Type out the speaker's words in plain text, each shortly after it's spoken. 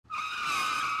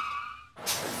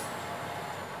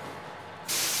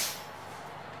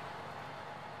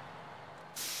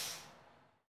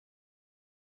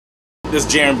this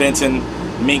Jarren Benton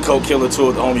Mean Coke Killer tour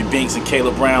with the homie Bingx and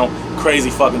Caleb Brown. Crazy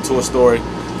fucking tour story.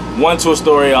 One tour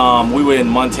story, we were in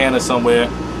Montana somewhere,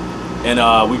 and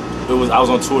I was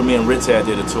on tour. Me and Ritz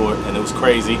did a tour, and it was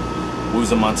crazy. We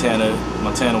was in Montana.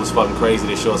 Montana was fucking crazy.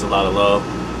 They showed us a lot of love.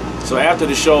 So after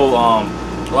the show,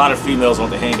 a lot of females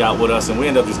wanted to hang out with us, and we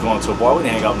ended up just going to a bar. We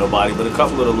didn't hang out with nobody, but a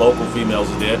couple of the local females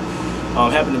were there.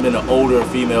 Happened to be an older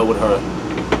female with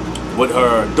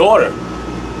her daughter.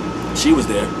 She was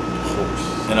there.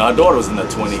 And our daughter was in her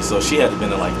 20s, so she had to have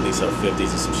been in like at least her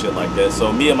 50s or some shit like that.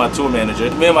 So me and my tour manager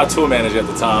at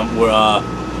the time were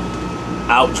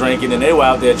out drinking, and they were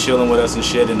out there chilling with us and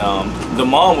shit. And the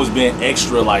mom was being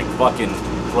extra like fucking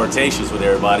flirtatious with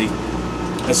everybody.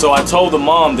 And so I told the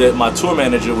mom that my tour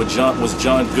manager was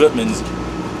John Goodman's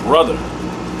brother.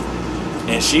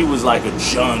 And she was like a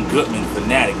John Goodman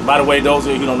fanatic. By the way, those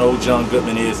of you who don't know who John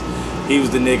Goodman is, he was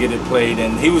the nigga that played,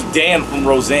 and he was Dan from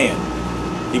Roseanne.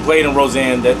 He played in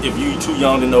Roseanne. That if you too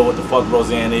young to know what the fuck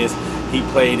Roseanne is, he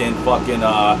played in fucking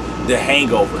The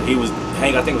Hangover. I think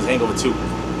it was Hangover 2.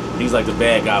 He was like the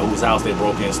bad guy whose house they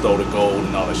broke in, stole the gold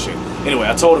and all that shit. Anyway,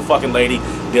 I told the fucking lady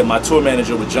that my tour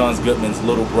manager was John Goodman's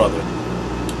little brother.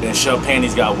 And her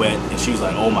panties got wet, and she was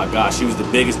like, oh my gosh, she was the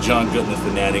biggest John Goodman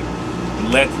fanatic.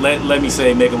 Let me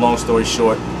say, make a long story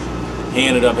short, he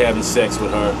ended up having sex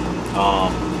with her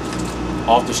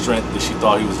off the strength that she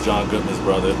thought he was John Goodman's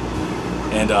brother.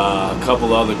 And a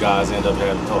couple other guys ended up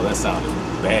having, oh, that sounded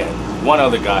bad. One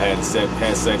other guy had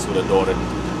sex with her daughter.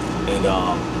 And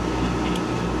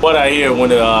what I hear, when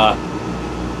the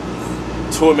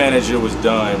tour manager was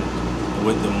done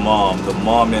with the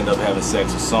mom ended up having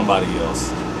sex with somebody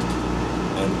else.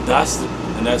 And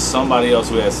that's somebody else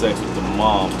who had sex with the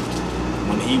mom.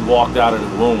 When he walked out of the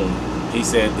room, he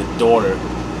said the daughter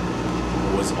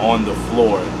was on the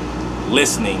floor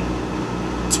listening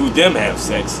to them have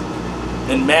sex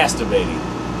and masturbating.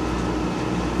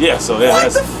 Yeah, so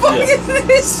that's... What the fuck is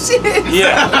this shit?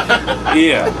 Yeah,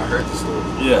 yeah. I heard the story.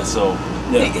 Yeah, so...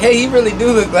 Yeah. Hey, he really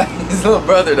do look like his little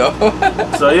brother, though.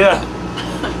 So, yeah.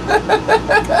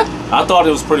 I thought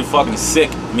it was pretty fucking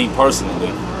sick, me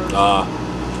personally.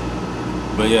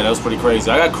 But yeah, that was pretty crazy.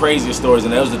 I got crazier stories,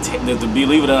 and that was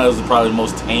believe it or not, that was probably the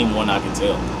most tame one I could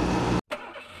tell.